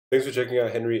Thanks for checking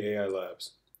out Henry AI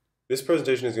Labs. This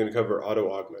presentation is going to cover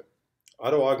AutoAugment.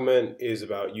 AutoAugment is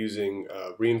about using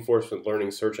reinforcement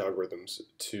learning search algorithms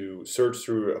to search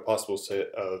through a possible set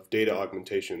of data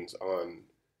augmentations on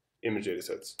image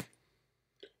datasets.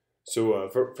 So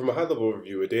from a high-level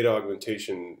overview, a data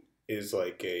augmentation is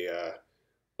like a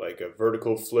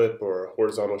vertical flip or a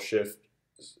horizontal shift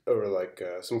or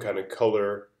some kind of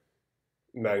color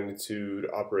magnitude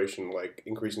operation, like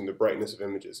increasing the brightness of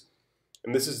images.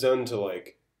 And this is done to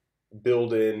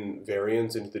build in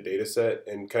variance into the data set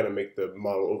and kind of make the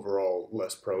model overall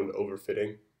less prone to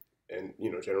overfitting and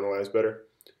generalize better.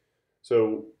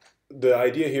 So the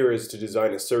idea here is to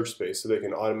design a search space so they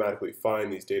can automatically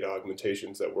find these data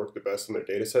augmentations that work the best in their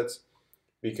data sets,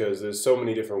 because there's so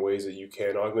many different ways that you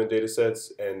can augment data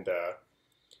sets, and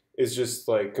it's just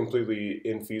like completely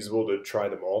infeasible to try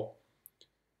them all.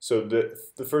 So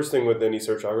the first thing with any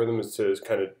search algorithm is to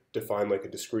kind of define like a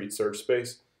discrete search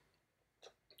space.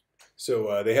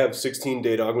 So they have 16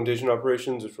 data augmentation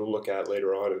operations, which we'll look at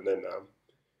later on, and then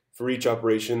for each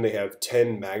operation they have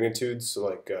 10 magnitudes.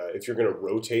 So if you're going to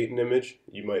rotate an image,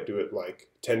 you might do it like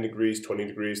 10 degrees, 20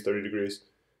 degrees, 30 degrees.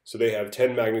 So they have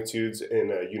 10 magnitudes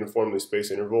in a uniformly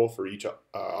spaced interval for each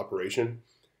operation.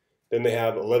 Then they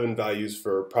have 11 values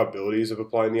for probabilities of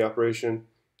applying the operation.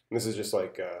 And this is just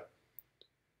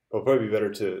it'll probably be better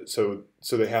to, so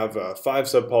they have 5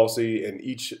 sub-policy, and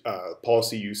each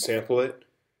policy you sample it,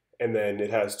 and then it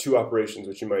has 2 operations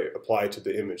which you might apply to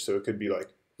the image. So it could be like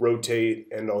rotate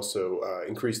and also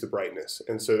increase the brightness.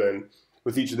 And so then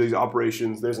with each of these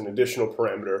operations, there's an additional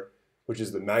parameter, which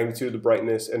is the magnitude of the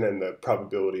brightness, and then the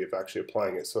probability of actually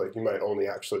applying it. So you might only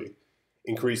actually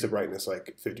increase the brightness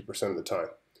like 50% of the time.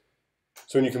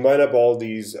 So when you combine up all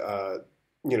these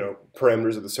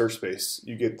parameters of the search space,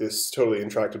 you get this totally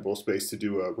intractable space to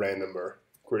do a random or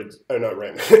grid, or not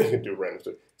random, you can do a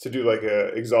random, to do like a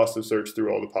exhaustive search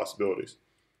through all the possibilities.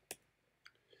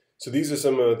 So these are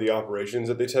some of the operations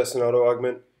that they test in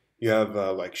AutoAugment. You have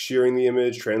like shearing the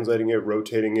image, translating it,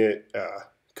 rotating it,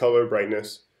 color,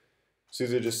 brightness. So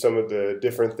these are just some of the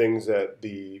different things that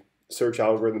the search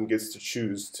algorithm gets to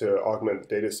choose to augment the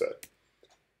data set.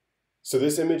 So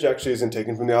this image actually isn't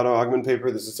taken from the AutoAugment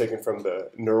paper. This is taken from the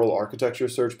neural architecture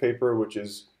search paper, which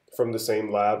is from the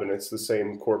same lab, and it's the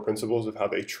same core principles of how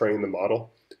they train the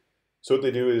model. So what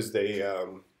they do is they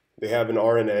have an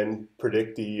RNN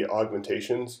predict the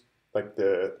augmentations, like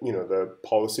the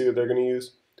policy that they're going to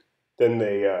use. Then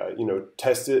they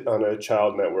test it on a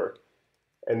child network,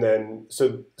 and then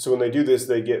so when they do this,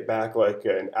 they get back like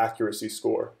an accuracy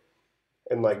score.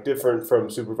 And like different from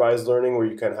supervised learning, where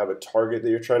you kind of have a target that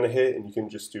you're trying to hit and you can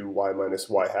just do y minus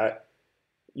y hat,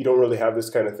 you don't really have this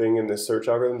kind of thing in this search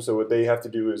algorithm. So what they have to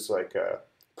do is like a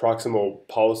proximal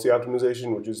policy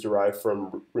optimization, which is derived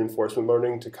from reinforcement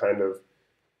learning, to kind of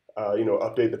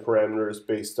update the parameters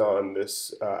based on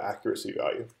this accuracy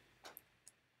value.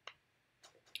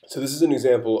 So this is an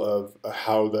example of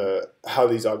how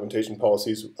these augmentation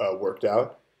policies worked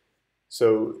out.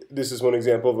 So this is one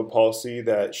example of a policy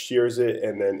that shears it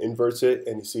and then inverts it,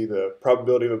 and you see the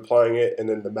probability of applying it and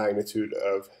then the magnitude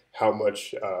of how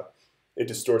much it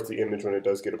distorts the image when it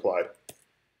does get applied.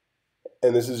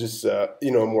 And this is just a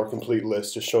more complete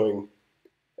list, just showing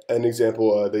an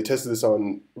example. They tested this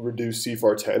on reduced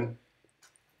CFAR 10.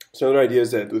 So another idea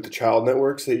is that with the child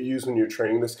networks that you use when you're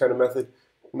training this kind of method,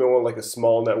 you might want like a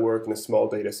small network and a small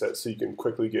data set so you can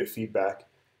quickly get feedback,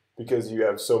 because you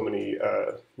have so many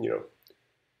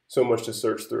so much to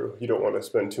search through. You don't want to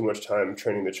spend too much time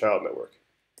training the child network.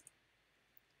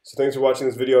 So thanks for watching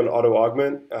this video on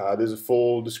AutoAugment. There's a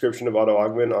full description of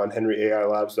AutoAugment on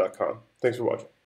henryailabs.com. Thanks for watching.